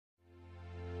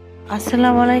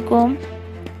আসসালামু আলাইকুম,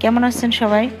 কেমন আছেন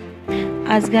সবাই?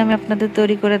 আজকে আমি আপনাদের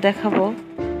তৈরি করে দেখাবো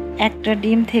একটা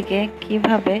ডিম থেকে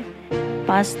কিভাবে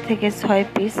 5 থেকে 6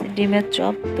 পিস ডিমের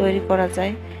চপ তৈরি করা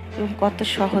যায় এবং কত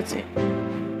সহজে।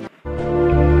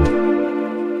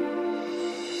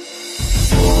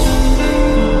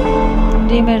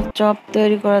 ডিমের চপ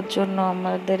তৈরি করার জন্য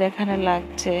আমাদের এখানে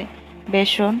লাগছে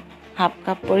বেসন হাফ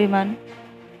কাপ পরিমাণ,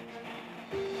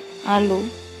 আলু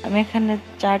আমি এখানে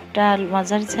 4টা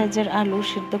মাঝারি সাইজের আলু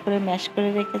সিদ্ধ করে ম্যাশ করে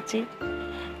রেখেছি,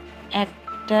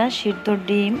 একটা সিদ্ধ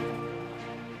ডিম,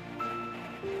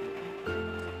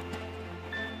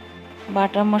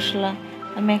 বাটা মশলা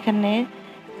আমি এখানে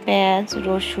পেঁয়াজ,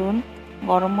 রসুন,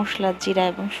 গরম মশলা, জিরা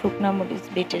এবং শুকনো মরিচ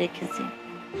বেটে রেখেছি।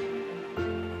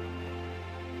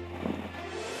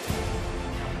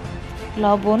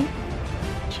 লবণ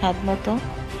স্বাদ মতো,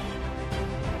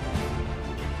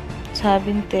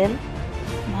 সয়াবিন তেল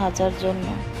ভাজার জন্য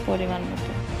পরিমাণ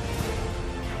মতো।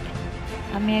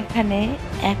 আমি এখানে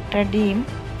একটা ডিম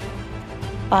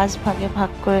 5 ভাগে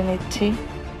ভাগ করে নিচ্ছি।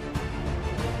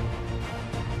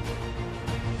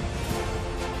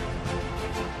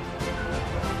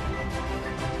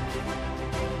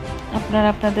 আপনারা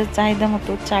আপনাদের চাহিদা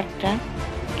মতো 4টা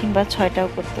কিংবা 6টাও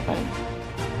করতে পারেন।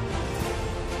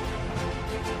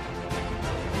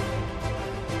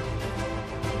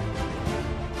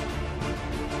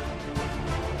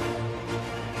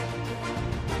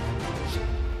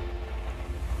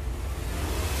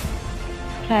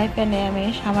 ফ্রাই প্যানে আমি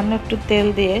সামান্য একটু তেল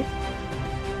দিয়ে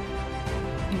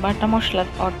বাটা মশলার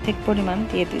অর্ধেক পরিমাণ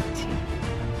দিয়ে দিচ্ছি।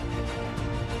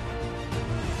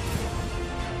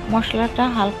 মশলাটা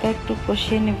হালকা একটু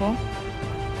কষিয়ে নেব,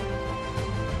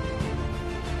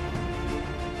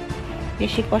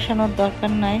 বেশি কষানোর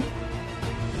দরকার নাই।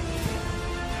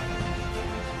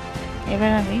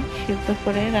 এবার আমি সিদ্ধ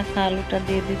করে রাখা আলুটা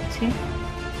দিয়ে দিচ্ছি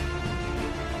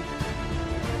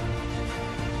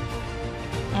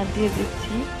আর দিয়ে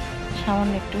দিচ্ছি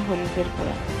সামান্য একটু হলুদের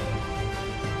গুঁড়া।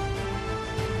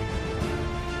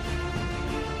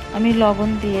 আমি লবণ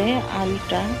দিয়ে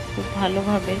আলুটা খুব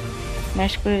ভালোভাবে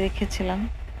ম্যাশ করে রেখেছিলাম।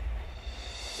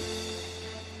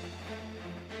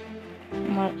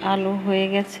 আমার আলু হয়ে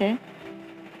গেছে,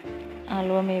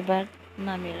 আলু আমি এবার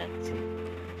নামিয়ে রাখছি।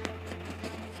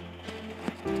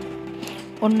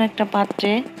 অন্য একটা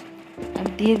পাত্রে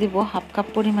দিয়ে দিব হাফ কাপ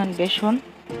পরিমাণ বেসন,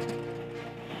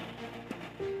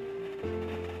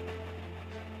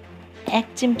 1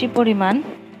 চিমটি পরিমাণ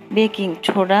বেকিং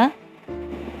সোডা,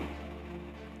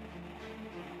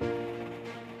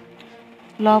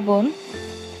 লবণ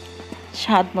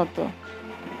স্বাদ মতো,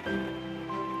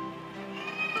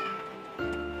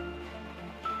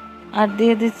 আর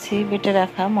দিয়ে দিচ্ছি বেটে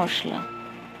রাখা মশলা।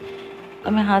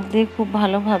 আমি হাত দিয়ে খুব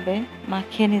ভালোভাবে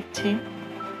মাখিয়ে নিচ্ছি।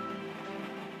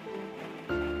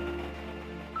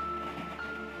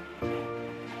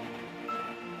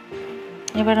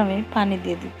 এবার আমি পানি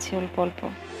দিয়ে দিচ্ছি অল্প অল্প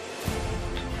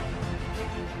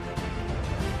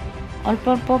অল্প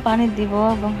অল্প পানি দিব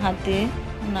এবং হাত দিয়ে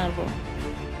নাড়ব।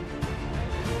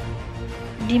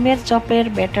 ডিমের চপের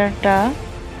ব্যাটারটা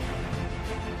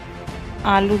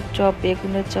আলুর চপ,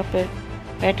 বেগুনের চপের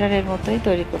ব্যাটারের মতোই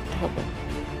তৈরি করতে হবে।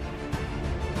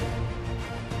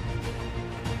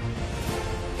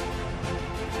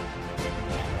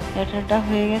 ব্যাটারটা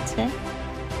হয়ে গেছে,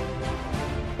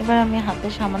 এবার আমি হাতে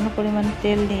সামান্য পরিমাণ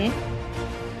তেল দিয়ে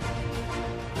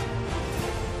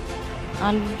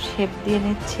আলুর শেপ দিয়ে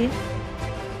নিচ্ছি।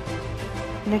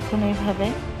 দেখুন এইভাবে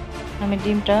আমি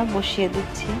ডিমটা বসিয়ে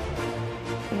দিচ্ছি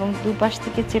এবং দুপাশ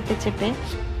থেকে চেপে চেপে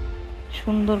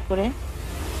সুন্দর করে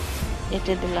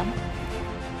এঁটে দিলাম।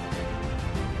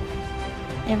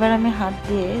 এবার আমি হাত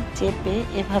দিয়ে চেপে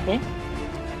এভাবে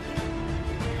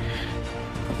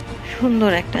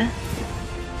সুন্দর একটা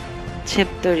শেপ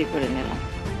তৈরি করে নিলাম।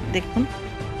 দেখুন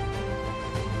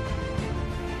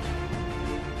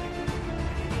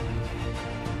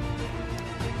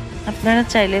আপনারা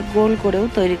চাইলে গোল করেও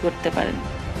তৈরি করতে পারেন।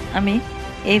 আমি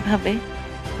এইভাবে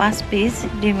 5 পিস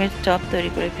ডিমের চপ তৈরি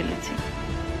করে ফেলেছি।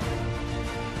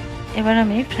 এবার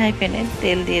আমি ফ্রাই প্যানে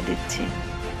তেল দিয়ে দিচ্ছি।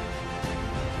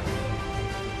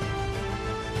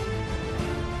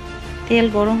 তেল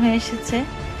গরম হয়ে এসেছে,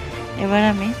 এবার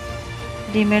আমি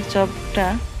ডিমের চপটা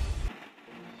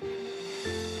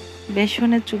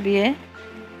বেসনে চুবিয়ে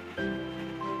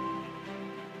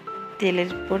তেলের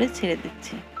উপরে ছেড়ে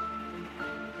দিচ্ছি।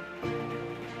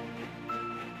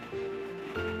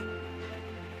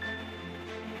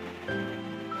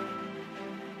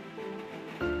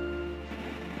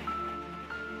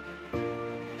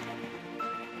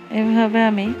 এভাবে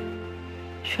আমি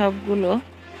সবগুলো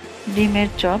ডিমের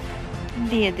চপ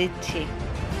দিয়ে দিচ্ছি।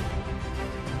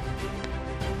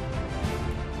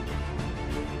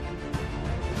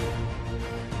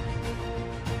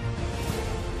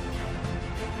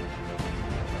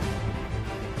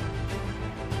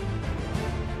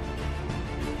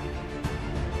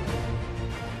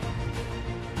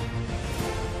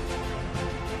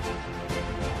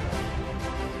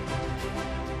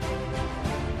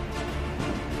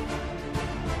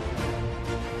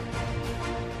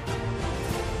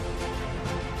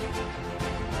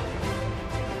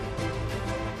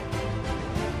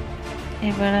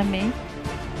 এবার আমি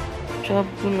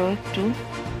চপগুলো একটু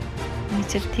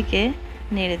নিচের থেকে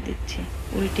নেড়ে দিচ্ছি,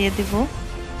 উল্টিয়ে দিব।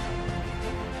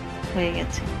 হয়ে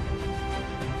গেছে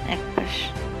এক পাশ।